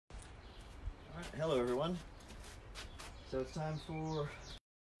Hello everyone. So it's time for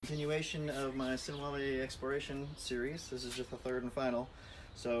continuation of my sinawali exploration series. This is just the third and final.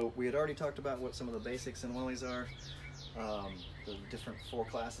 So we had already talked about what some of the basic sinawalis are, the different 4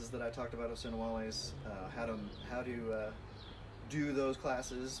 classes that I talked about of sinawalis, how to do those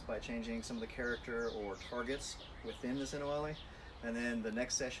classes by changing some of the character or targets within the sinawali. And then the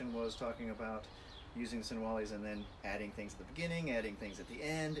next session was talking about using the sinawalis and then adding things at the beginning, adding things at the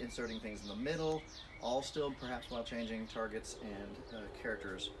end, inserting things in the middle, all still perhaps while changing targets and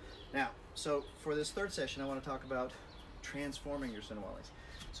characters. Now, so for this third session, I want to talk about transforming your sinawalis.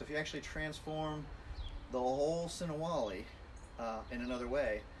 So if you actually transform the whole sinawali in another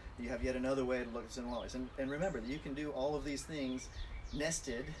way, you have yet another way to look at sinawalis. And remember that you can do all of these things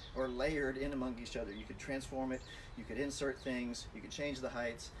nested or layered in among each other. You could transform it, you could insert things, you could change the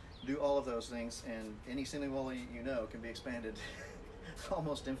heights, do all of those things, and any sinawali you know can be expanded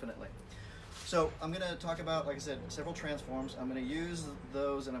almost infinitely. So I'm going to talk about, like I said, several transforms. I'm going to use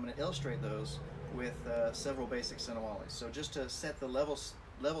those and I'm going to illustrate those with several basic sinawalis. So just to set the level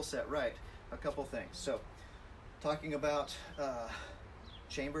set right, a couple things. So talking about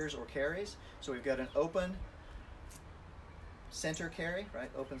chambers or carries. So we've got an open center carry, right?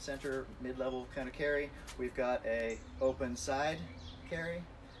 Open center, mid-level kind of carry. We've got a open side carry.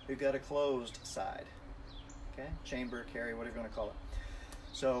 We've got a closed side, okay? Chamber, carry, whatever you want to call it.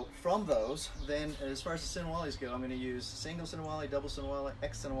 So from those, then as far as the sinawalis go, I'm going to use single sinawali, double sinawali,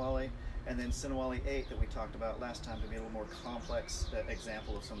 X sinawali, and then sinawali 8 that we talked about last time to be a little more complex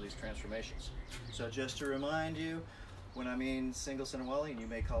example of some of these transformations. So just to remind you, when I mean single sinawali, and you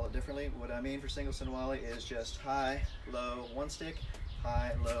may call it differently, what I mean for single sinawali is just high, low, one stick,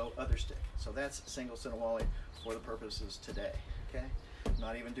 high, low, other stick. So that's single sinawali for the purposes today, okay? I'm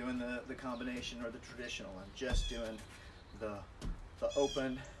not even doing the combination or the traditional. I'm just doing the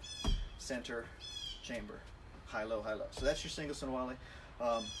open center chamber, high, low, high, low. So that's your single sinawali.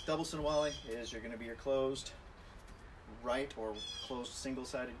 Double sinawali is you're going to be your closed right or closed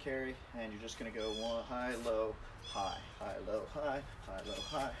single-sided carry, and you're just going to go one high, low, high, high, low, high, high, low,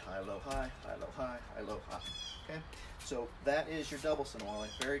 high, high, low, high, high, low, high, high, low, high. Okay, so that is your double sinawali.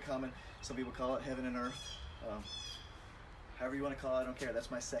 Very common. Some people call it heaven and earth. However you want to call it, I don't care.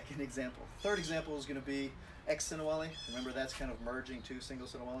 That's my second example. Third example is going to be X sinawali. Remember, that's kind of merging 2 single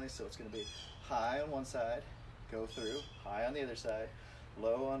sinawalis, so it's going to be high on one side, go through, high on the other side,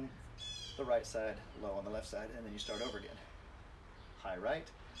 low on the right side, low on the left side, and then you start over again. High right,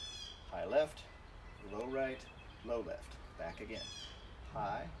 high left, low right, low left, back again.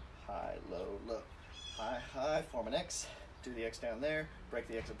 High, high, low, low. High, high, form an X, do the X down there, break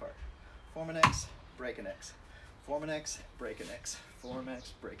the X apart. Form an X, break an X. Form an X, break an X. Form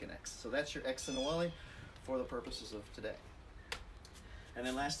X, break an X. So that's your X sinawali for the purposes of today. And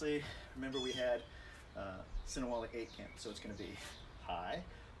then lastly, remember we had sinawali 8 count. So it's going to be high,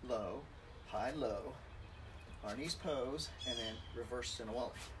 low, Arnis pose, and then reverse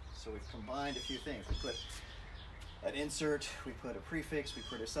sinawali. So we've combined a few things. We put an insert, we put a prefix, we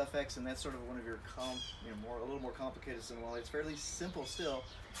put a suffix, and that's sort of one of your a little more complicated sinawali. It's fairly simple still,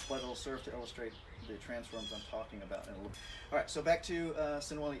 but it'll serve to illustrate the transforms I'm talking about in a little. All right, so back to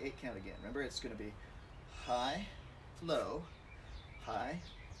sinawali 8 count again. Remember, it's going to be high, low,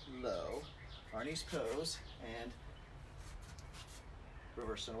 Arnis pose, and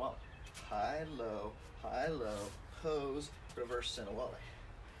reverse sinawali. High, low, pose, reverse sinawali.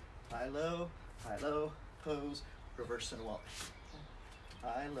 High, low, pose, reverse sinawali.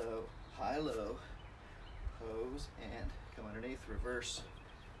 High, low, pose, and come underneath, reverse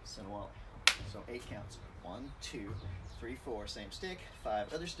sinawali. So 8 counts. 1, 2, 3, 4, same stick,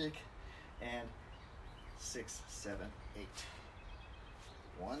 5, other stick, and 6, 7, 8.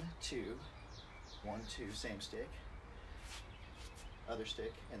 1, 2, 1, 2, same stick, other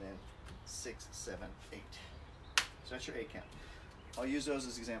stick, and then 6, 7, 8. So that's your 8 count. I'll use those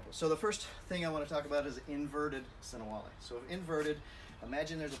as examples. So the first thing I want to talk about is inverted sinawali. So inverted,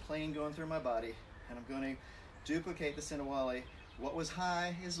 imagine there's a plane going through my body, and I'm going to duplicate the sinawali. What was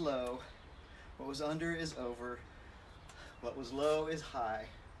high is low, what was under is over, what was low is high,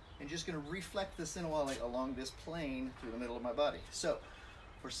 and just going to reflect the sinawali along this plane through the middle of my body. So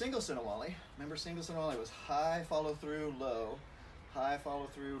for single sinawali, remember single sinawali was high, follow through, low, high, follow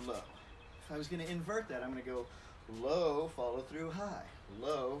through, low. If I was going to invert that, I'm going to go low, follow through, high,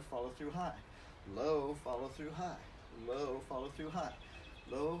 low, follow through, high, low, follow through, high, low, follow through, high,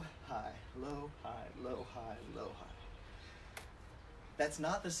 low, high, low, high, low, high, low, high. That's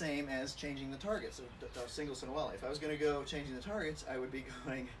not the same as changing the targets of single sinawali. If I was going to go changing the targets, I would be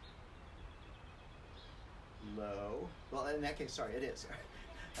going low. Well, in that case, sorry, it is.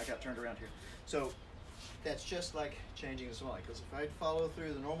 I got turned around here. So that's just like changing the sinawali, because if I follow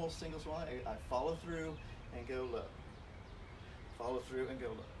through the normal single sinawali, I follow through and go low. Follow through and go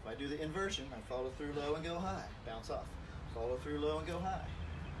low. If I do the inversion, I follow through low and go high, bounce off. Follow through low and go high.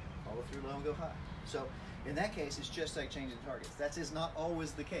 Follow through low and go high. So in that case, it's just like changing targets. That is not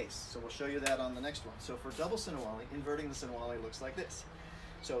always the case. So we'll show you that on the next one. So for double sinawali, inverting the sinawali looks like this.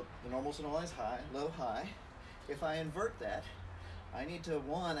 So the normal sinawali is high, low, high. If I invert that, I need to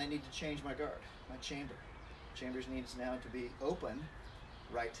change my guard, my chamber. Chambers needs now to be open,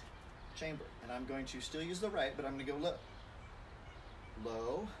 right chamber. And I'm going to still use the right, but I'm going to go low.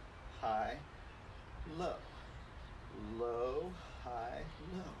 Low, high, low. Low, high,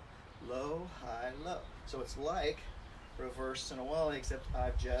 low. Low, high, low. So it's like reverse sinawali, except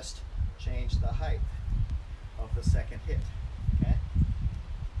I've just changed the height of the second hit. Okay?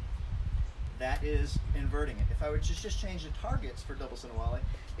 That is inverting it. If I would just change the targets for double sinawali,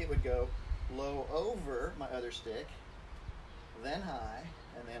 it would go low over my other stick, then high,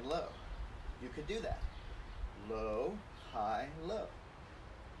 and then low. You could do that. Low, high, low.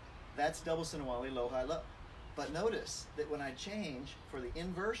 That's double sinawali, low, high, low. But notice that when I change for the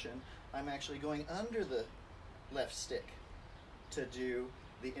inversion, I'm actually going under the left stick to do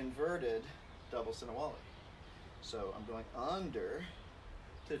the inverted double sinawali. So I'm going under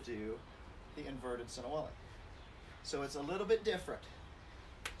to do the inverted sinawali. So it's a little bit different.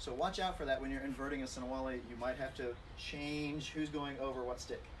 So watch out for that when you're inverting a sinawali. You might have to change who's going over what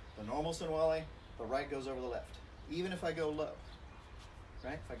stick. The normal sinawali, the right goes over the left. Even if I go low,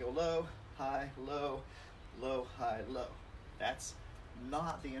 right? If I go low, high, low, low, high, low. That's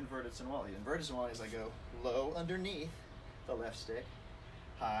not the inverted sinawali. The inverted sinawali is I go low underneath the left stick,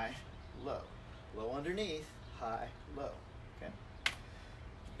 high, low. Low underneath, high, low. Okay.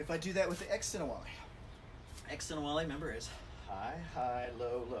 If I do that with the X sinawali, remember, is high, high,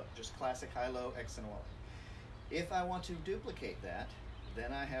 low, low. Just classic high, low, X sinawali. If I want to duplicate that,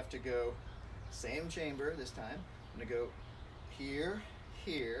 then I have to go same chamber this time. I'm going to go here,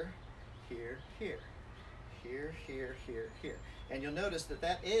 here, here, here. Here, here, here, here. And you'll notice that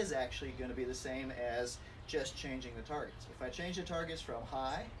that is actually going to be the same as just changing the targets. If I change the targets from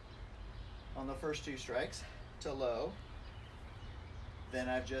high on the first two strikes to low, then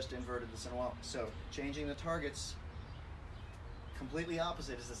I've just inverted the sinawali. So changing the targets completely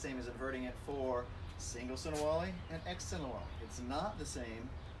opposite is the same as inverting it for single sinawali and X sinawali. It's not the same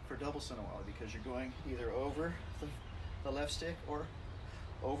for double sinawali because you're going either over the left stick or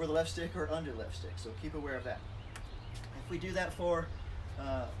over the left stick or under left stick, so keep aware of that. If we do that for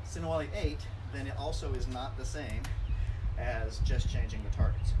sinawali 8, then it also is not the same as just changing the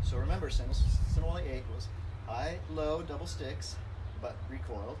targets. So remember, sinawali 8 was high, low, double sticks, but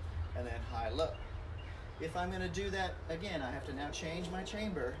recoiled, and then high, low. If I'm going to do that again, I have to now change my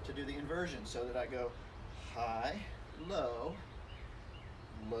chamber to do the inversion so that I go high, low,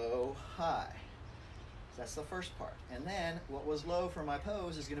 low, high. That's the first part. And then what was low for my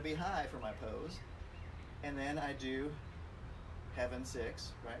pose is going to be high for my pose. And then I do heaven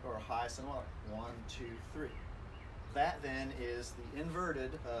 6, right? Or high sinawali. 1, 2, 3. That then is the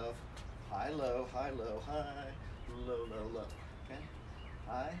inverted of high, low, high, low, high, low, low, low. Okay?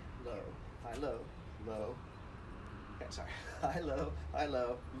 High, low, low. Okay, sorry. High, low,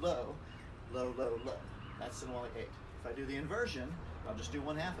 low, low, low, low. That's sinawali 8. If I do the inversion, I'll just do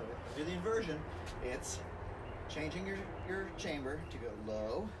one half of it. If I do the inversion, it's changing your chamber to go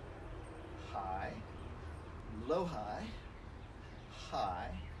low, high, low, high, high,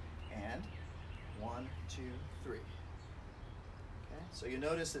 and 1, 2, 3. Okay, so you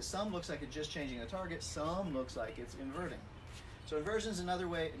notice that some looks like it's just changing the target, some looks like it's inverting. So inversion is another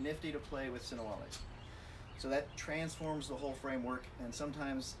way nifty to play with sinawalis. So that transforms the whole framework, and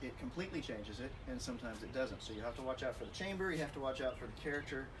sometimes it completely changes it, and sometimes it doesn't. So you have to watch out for the chamber, you have to watch out for the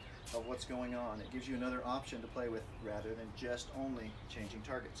character of what's going on. It gives you another option to play with rather than just only changing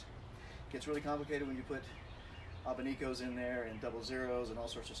targets. It gets really complicated when you put abanicos in there and double zeros and all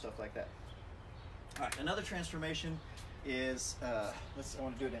sorts of stuff like that. All right, another transformation is, I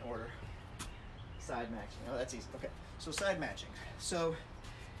want to do it in order. Side matching. Oh, that's easy. Okay, so side matching. So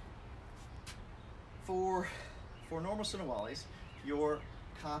for normal sinawalis, you're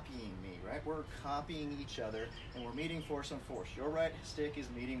copying me, right? We're copying each other and we're meeting force on force. Your right stick is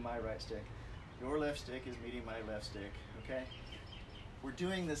meeting my right stick. Your left stick is meeting my left stick, okay? We're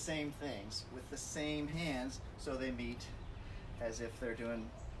doing the same things with the same hands, so they meet as if they're doing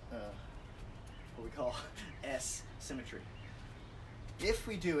what we call S symmetry. If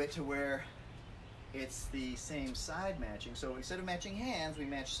we do it to where it's the same side matching, so instead of matching hands, we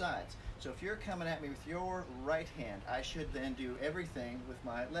match sides. So if you're coming at me with your right hand, I should then do everything with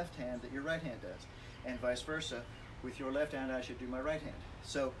my left hand that your right hand does. And vice versa, with your left hand, I should do my right hand.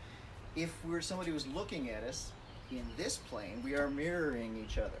 So if somebody was looking at us in this plane, we are mirroring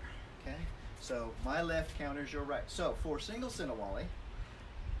each other, okay? So my left counters your right. So for single sinawali,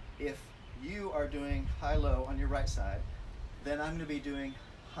 if you are doing high-low on your right side, then I'm going to be doing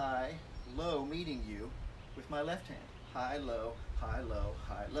high-low meeting you with my left hand. High-low, high-low,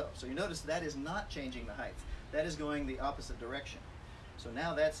 high-low. So you notice that is not changing the height. That is going the opposite direction. So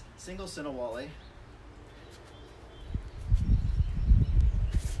now that's single sinawali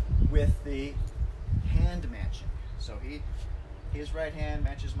with the hand matching. So his right hand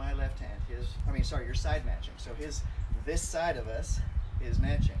matches my left hand. Your side matching. So this side of us is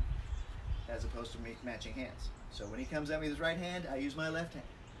matching as opposed to me matching hands. So when he comes at me with his right hand, I use my left hand.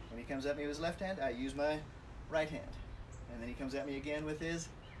 When he comes at me with his left hand, I use my right hand. And then he comes at me again with his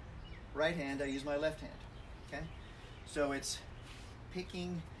right hand, I use my left hand. Okay? So it's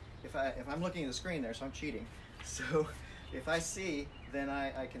picking, if I'm looking at the screen there, so I'm cheating. So if I see, then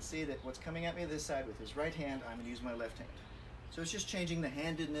I can see that what's coming at me this side with his right hand, I'm going to use my left hand. So it's just changing the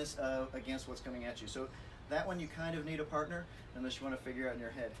handedness against what's coming at you. So that one you kind of need a partner, unless you want to figure out in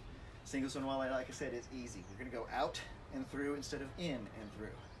your head. Single sinawali, like I said, is easy. We're going to go out and through instead of in and through.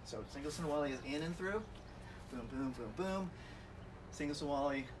 So single sinawali is in and through. Boom, boom, boom, boom. Single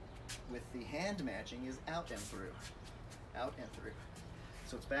sinawali with the hand matching is out and through. Out and through.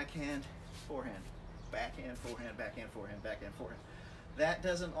 So it's backhand, forehand, backhand, forehand, backhand, forehand, backhand, forehand. That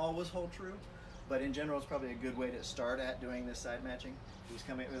doesn't always hold true, but in general it's probably a good way to start at doing this side matching. If he's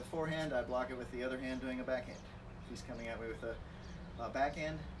coming at me with a forehand, I block it with the other hand doing a backhand. If he's coming at me with a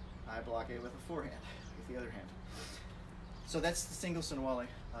backhand, I block it with a forehand, with the other hand. So that's the single sinawali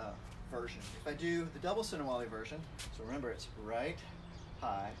version. If I do the double sinawali version, so remember it's right,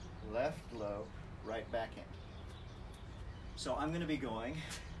 high, left, low, right, backhand. So I'm going to be going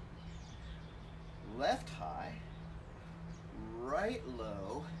left high, right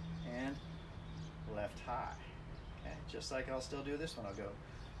low, and left high. Okay, just like I'll still do this one. I'll go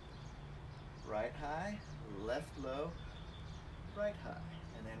right high, left low, right high.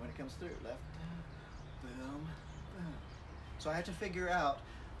 And then when it comes through, left, boom, boom. So I have to figure out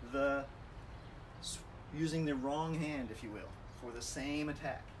using the wrong hand, if you will, for the same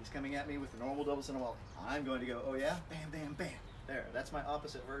attack. He's coming at me with the normal double sinawali. I'm going to go, oh yeah, bam, bam, bam. There, that's my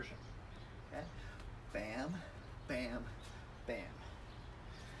opposite version. Okay, bam, bam, bam.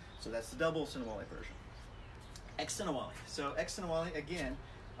 So that's the double sinawali version. X sinawali. So X sinawali, again,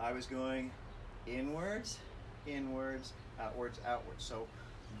 I was going inwards, inwards, outwards, outwards. So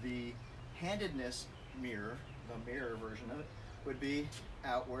the handedness mirror, the mirror version of it, would be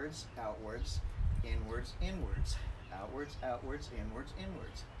outwards, outwards, inwards, inwards, outwards, outwards, inwards,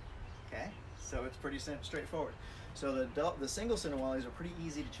 inwards. Okay, so it's pretty straightforward. So the single sinawalis are pretty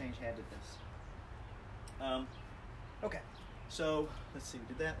easy to change handedness. Okay, so let's see, we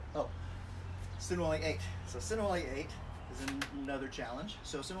did that. Oh, sinawali 8. So sinawali 8 is another challenge.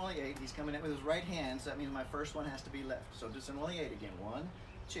 So sinawali 8, he's coming in with his right hand, so that means my first one has to be left. So do sinawali 8 again. 1,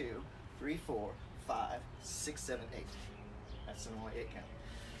 2, 3, 4, 5, 6, 7, 8. That's sinawali 8 count.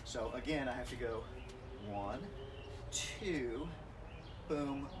 So again, I have to go 1, 2,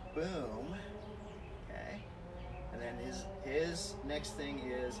 boom, boom. Okay, and then his next thing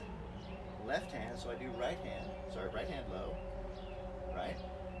is left hand, so I do right hand. Sorry, right hand low, right?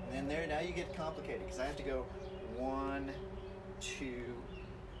 And then now you get complicated because I have to go 1, 2,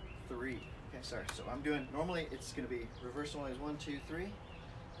 3. Okay, sorry. So I'm doing, normally it's going to be reverse sinawali is 1, 2, 3.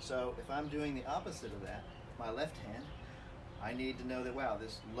 So if I'm doing the opposite of that, my left hand, I need to know that, wow,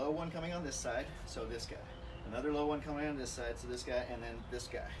 this low one coming on this side, so this guy. Another low one coming on this side, so this guy, and then this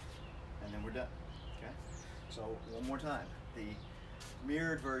guy. And then we're done, okay? So one more time. The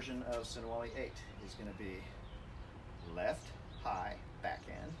mirrored version of sinawali 8 is going to be left, high,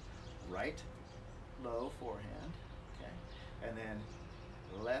 backhand, right, low, forehand, okay? And then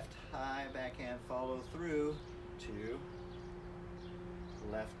left, high, backhand, follow through to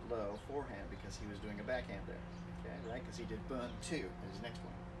left, low, forehand, because he was doing a backhand there. Okay, right? Because he did bun 2 in his next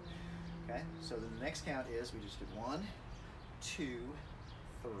one. Okay, so the next count is we just did 1, 2,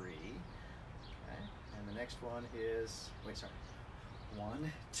 3. Okay, and the next one is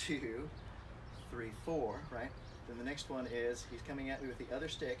 1, 2, 3, 4. Right. Then the next one is he's coming at me with the other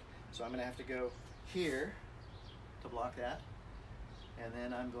stick, so I'm going to have to go here to block that, and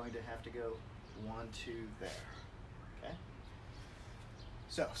then I'm going to have to go 1, 2 there. Okay.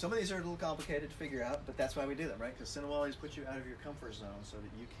 So some of these are a little complicated to figure out, but that's why we do them, right? Because sinawalis put you out of your comfort zone so that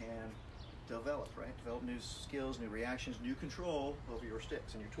you can develop, right? Develop new skills, new reactions, new control over your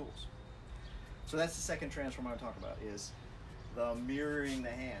sticks and your tools. So that's the second transform I'm going to talk about, is the mirroring the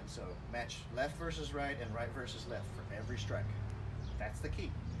hand. So match left versus right and right versus left for every strike. That's the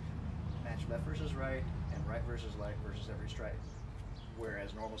key. Match left versus right and right versus left versus every strike.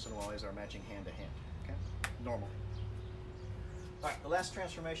 Whereas normal sinawalis are matching hand to hand. Okay? Normally. All right, the last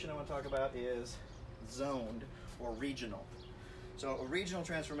transformation I want to talk about is zoned or regional. So a regional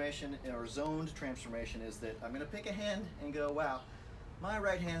transformation or zoned transformation is that I'm going to pick a hand and go, wow, my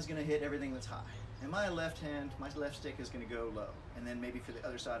right hand's going to hit everything that's high. And my left hand, my left stick is going to go low. And then maybe for the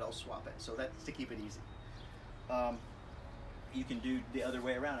other side, I'll swap it. So that's to keep it easy. You can do the other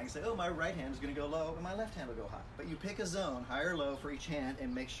way around. I can say, oh, my right hand is going to go low and my left hand will go high. But you pick a zone, high or low, for each hand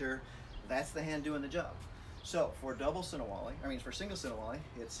and make sure that's the hand doing the job. So for double sinawali, for single sinawali,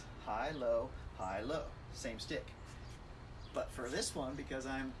 it's high, low, same stick. But for this one, because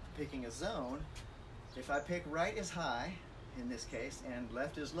I'm picking a zone, if I pick right is high, in this case, and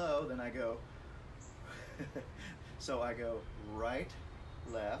left is low, then I go, so I go right,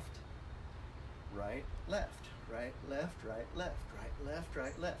 left, right, left, right, left, right, left, right, left,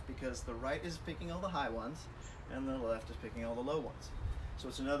 right, left, because the right is picking all the high ones, and the left is picking all the low ones. So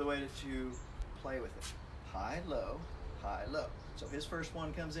it's another way to play with it. High, low, high, low. So his first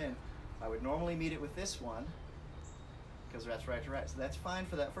one comes in. I would normally meet it with this one, because that's right to right. So that's fine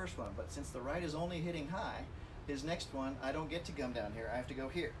for that first one, but since the right is only hitting high, his next one, I don't get to come down here. I have to go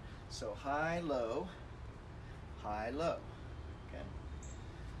here. So high, low, okay?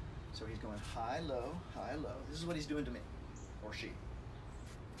 So he's going high, low, high, low. This is what he's doing to me, or she.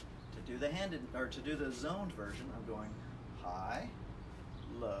 To do the handed, or to do the zoned version, I'm going high,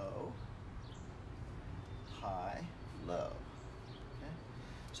 low, low, okay?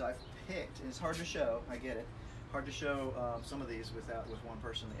 So I've picked, and it's hard to show, I get it, hard to show some of these with one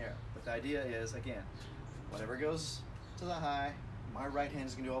person in the air. But the idea is, again, whatever goes to the high, my right hand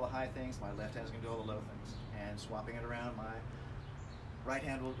is going to do all the high things, my left hand is going to do all the low things. And swapping it around, my right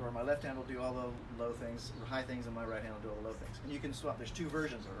hand will, or my left hand will do all the low things, or high things, and my right hand will do all the low things. And you can swap, there's two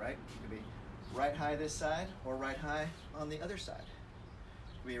versions of it, right? It could be right high this side, or right high on the other side.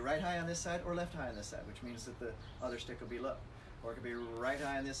 It could be right high on this side, or left high on this side, which means that the other stick will be low. Or it could be right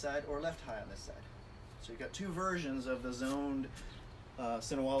high on this side, or left high on this side. So you've got two versions of the zoned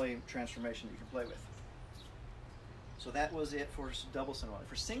sinawali transformation that you can play with. So that was it for double sinawali.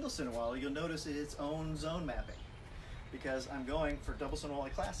 For single sinawali, you'll notice its own zone mapping, because I'm going for double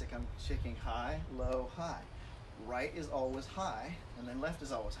sinawali classic. I'm checking high, low, high. Right is always high, and then left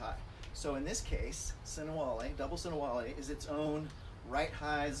is always high. So in this case, sinawali, double sinawali, is its own right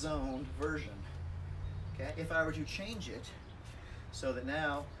high zoned version. Okay. If I were to change it so that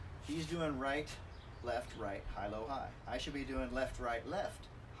now he's doing right, left, right, high, low, high. I should be doing left, right, left,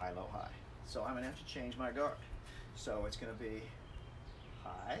 high, low, high. So I'm going to have to change my guard. So it's going to be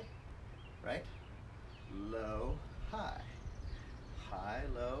high, right, low, high, high,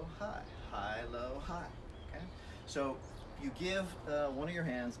 low, high, high, low, high, okay? So you give one of your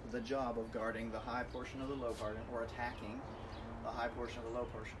hands the job of guarding the high portion of the low part or attacking the high portion of the low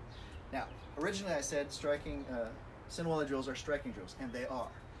portion. Now, originally I said striking, sinawali drills are striking drills, and they are.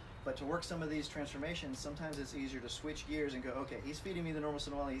 But to work some of these transformations, sometimes it's easier to switch gears and go, okay, he's feeding me the normal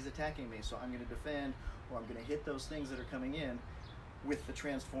sinawali, he's attacking me, so I'm going to defend, or I'm going to hit those things that are coming in with the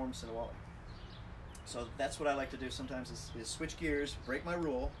transformed sinawali. So that's what I like to do sometimes is switch gears, break my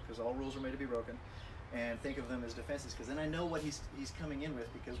rule, because all rules are made to be broken, and think of them as defenses, because then I know what he's coming in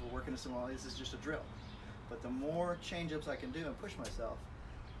with, because we're working a sinawali, this is just a drill. But the more change-ups I can do and push myself,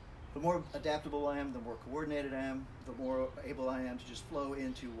 the more adaptable I am, the more coordinated I am, the more able I am to just flow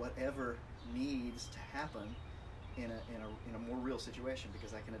into whatever needs to happen in a more real situation,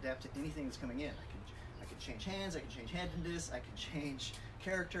 because I can adapt to anything that's coming in. I can change hands, I can change handedness, I can change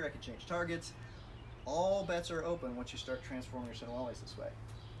character, I can change targets. All bets are open once you start transforming your sinawalis this way.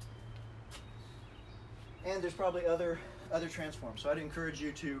 And there's probably other transforms, so I'd encourage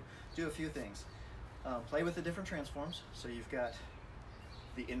you to do a few things. Play with the different transforms. So you've got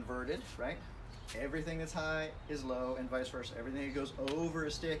the inverted, right? Everything that's high is low, and vice versa. Everything that goes over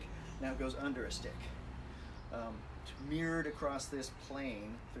a stick now goes under a stick. Mirrored across this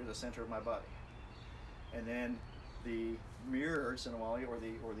plane through the center of my body. And then the mirrored sinawali, or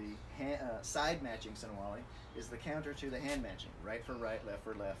the side matching sinawali, is the counter to the hand matching. Right for right, left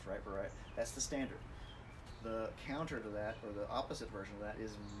for left, right for right. That's the standard. The counter to that, or the opposite version of that,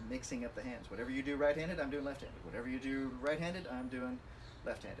 is mixing up the hands. Whatever you do right-handed, I'm doing left-handed. Whatever you do right-handed, I'm doing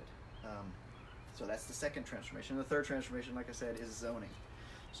left-handed. So that's the second transformation. The third transformation, like I said, is zoning.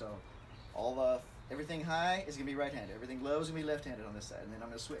 So everything high is going to be right-handed. Everything low is going to be left-handed on this side. And then I'm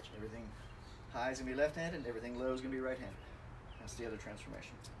going to switch. Everything high is going to be left-handed, and everything low is going to be right-handed. That's the other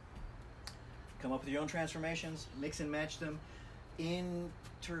transformation. Come up with your own transformations, mix and match them, ingrain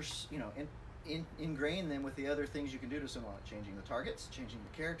them with the other things you can do to sinawali. Changing the targets, changing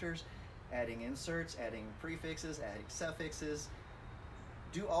the characters, adding inserts, adding prefixes, adding suffixes.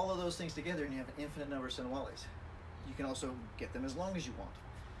 Do all of those things together and you have an infinite number of sinawalis. You can also get them as long as you want.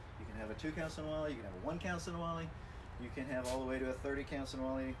 You can have a 2-count sinawali, you can have a 1-count sinawali, you can have all the way to a 30-count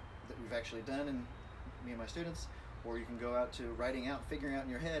sinawali that we've actually done in me and my students, or you can go out to writing out, figuring out in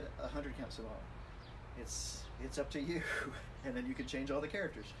your head a 100-count sinawali. It's up to you, and then you can change all the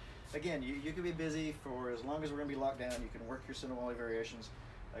characters. Again, you can be busy for as long as we're going to be locked down. You can work your sinawali variations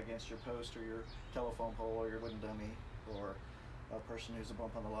against your post or your telephone pole or your wooden dummy or a person who's a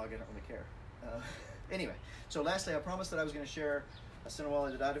bump on the log. I don't really care. Anyway, so lastly, I promised that I was going to share a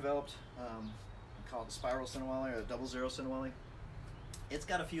sinawali that I developed. Called the spiral sinawali or the 00 sinawali. It's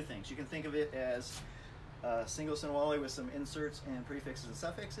got a few things. You can think of it as a single sinawali with some inserts and prefixes and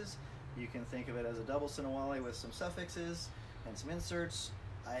suffixes. You can think of it as a double sinawali with some suffixes and some inserts.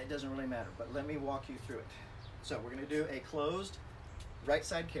 It doesn't really matter, but let me walk you through it. So we're going to do a closed right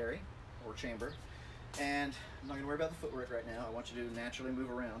side carry or chamber, and I'm not going to worry about the footwork right now. I want you to naturally move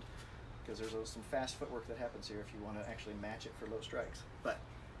around because there's some fast footwork that happens here if you want to actually match it for low strikes. But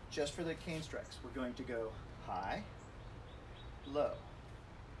just for the cane strikes, we're going to go high, low.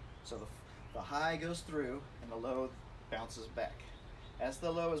 So the high goes through and the low bounces back. As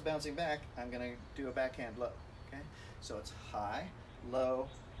the low is bouncing back, I'm going to do a backhand low. Okay, so it's high, low,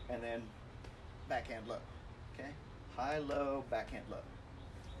 and then backhand low. Okay, high, low, backhand low.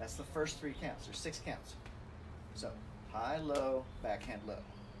 That's the first 3 counts. There's 6 counts. So high, low, backhand low.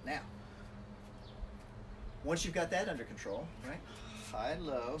 Now, once you've got that under control, right? High,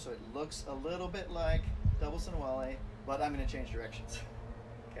 low, so it looks a little bit like double sinawali, but I'm going to change directions.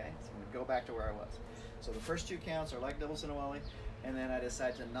 Okay, so I'm going to go back to where I was. So the first 2 counts are like double sinawali, and then I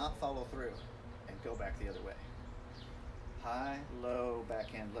decide to not follow through and go back the other way. High, low,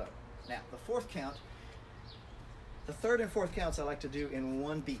 backhand low. Now, the 4th count, the 3rd and 4th counts I like to do in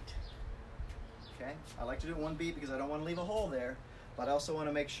 1 beat. Okay, I like to do it in 1 beat because I don't want to leave a hole there, but I also want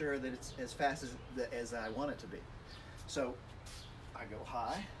to make sure that it's as fast as I want it to be. So I go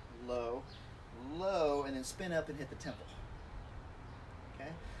high, low, low, and then spin up and hit the temple. Okay,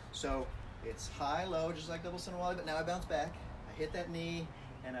 so it's high, low, just like double sinawali, but now I bounce back, I hit that knee,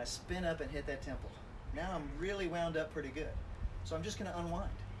 and I spin up and hit that temple. Now I'm really wound up pretty good. So I'm just going to unwind.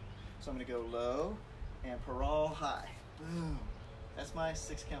 So I'm going to go low and parole high. Boom. That's my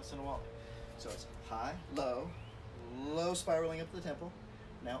 6-count sinawali. So it's high, low, low spiraling up to the temple.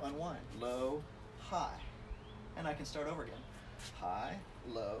 Now unwind. Low, high. And I can start over again. High,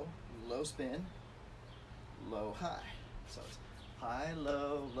 low, low spin, low, high. So it's high,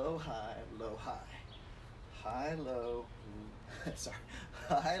 low, high, low, high. High, low, sorry.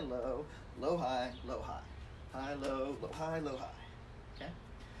 High, low, high, low, high. High, low, high, low, high. Okay?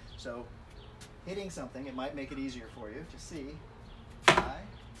 So hitting something, it might make it easier for you to see. High,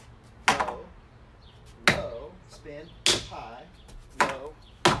 low, low, spin, high, low,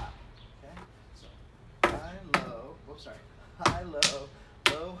 high. Okay? So high, low, whoops, sorry. High, low,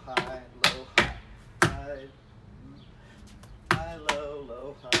 high, low, high. High, low, high,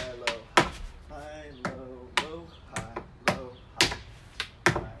 low, high. High, low, high, low, high. High, low, high,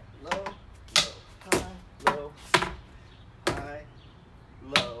 low, high,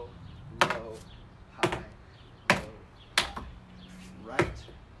 low, high, low, high. Right,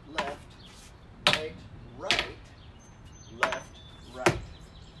 left, right, right, left, right.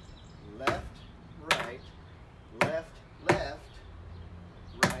 Left, right, left, left,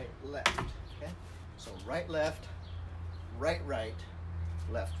 right, left. Okay? So right, left, right, right,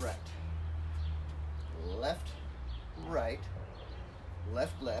 left, right. Left, right,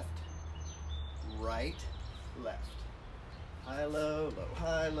 left, left, right, left. High, low,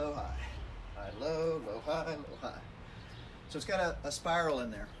 high, low, high. High, low, high, low, high. So it's got a spiral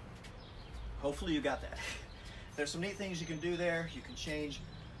in there. Hopefully you got that. There's some neat things you can do there. You can change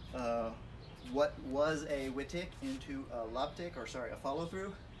what was a witik into a loptik, or sorry, a follow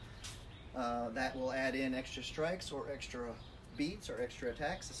through. That will add in extra strikes or extra beats or extra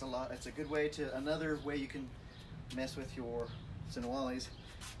attacks. It's a good way to, another way you can mess with your sinawalis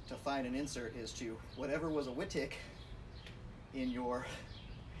to find an insert is to, whatever was a witik in your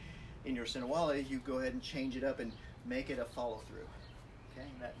sinawali, you go ahead and change it up and make it a follow through. Okay,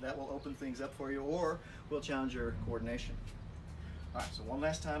 that will open things up for you, or will challenge your coordination. All right, so one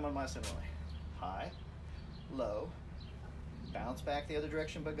last time on my sinawali. High, low, bounce back the other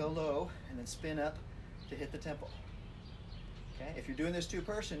direction but go low, and then spin up to hit the temple. Okay, if you're doing this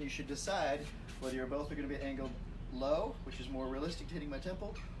 2-person, you should decide whether you're both going to be angled low, which is more realistic to hitting my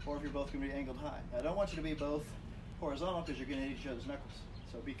temple, or if you're both going to be angled high. I don't want you to be both horizontal because you're going to hit each other's knuckles,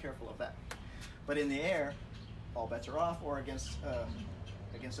 so be careful of that. But in the air, all bets are off, or against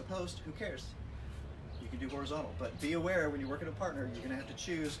a post, who cares? You can do horizontal, but be aware when you're working a partner, you're going to have to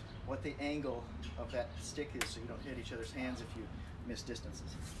choose what the angle of that stick is so you don't hit each other's hands if you miss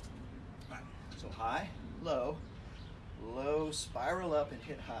distances. So high, low, low, spiral up and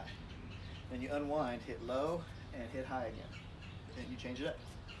hit high. Then you unwind, hit low, and hit high again. Then you change it up.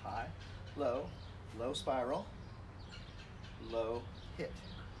 High, low, low spiral, low hit.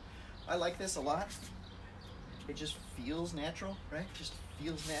 I like this a lot. It just feels natural, right? Just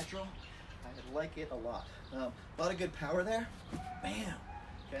feels natural. I like it a lot. A lot of good power there. Bam!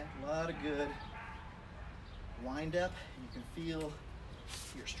 Okay, a lot of good wind up. You can feel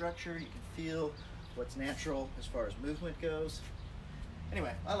your structure. You can feel what's natural as far as movement goes.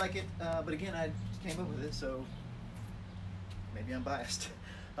 Anyway, I like it, but again, I came up with it, so maybe I'm biased.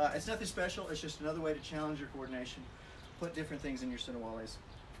 It's nothing special. It's just another way to challenge your coordination. Put different things in your sinawalis.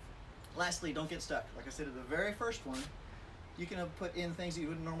 Lastly, don't get stuck. Like I said at the very first one, you can put in things that you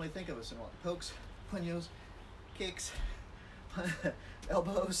wouldn't normally think of as sinawali. Pokes, puños, kicks,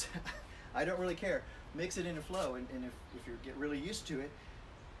 elbows. I don't really care. Mix it into flow, and if you get really used to it,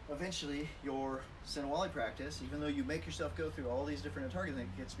 eventually your sinawali practice, even though you make yourself go through all these different targets,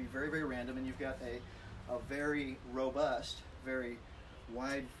 it gets to be very, very random, and you've got a very robust, very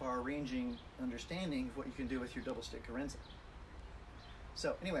wide, far-ranging understanding of what you can do with your double stick carenza.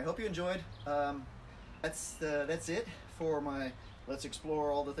 So anyway, I hope you enjoyed. That's it for my let's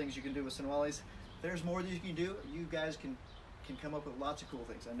explore all the things you can do with sinawalis. There's more that you can do. You guys can come up with lots of cool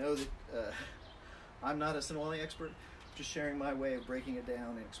things. I know that I'm not a sinawali expert, just sharing my way of breaking it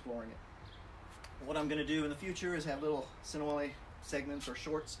down and exploring it. What I'm going to do in the future is have little sinawali segments or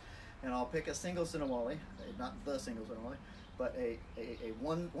shorts, and I'll pick a single sinawali, not the single sinawali, but a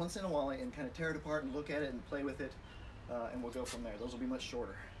one sinawali, and kind of tear it apart and look at it and play with it, and we'll go from there. Those will be much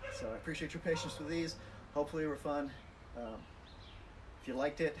shorter. So I appreciate your patience with these. Hopefully they were fun. If you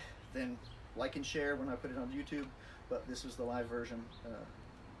liked it, then like and share when I put it on YouTube, but this was the live version,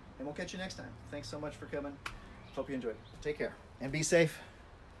 and we'll catch you next time. Thanks so much for coming. Hope you enjoyed. Take care and be safe.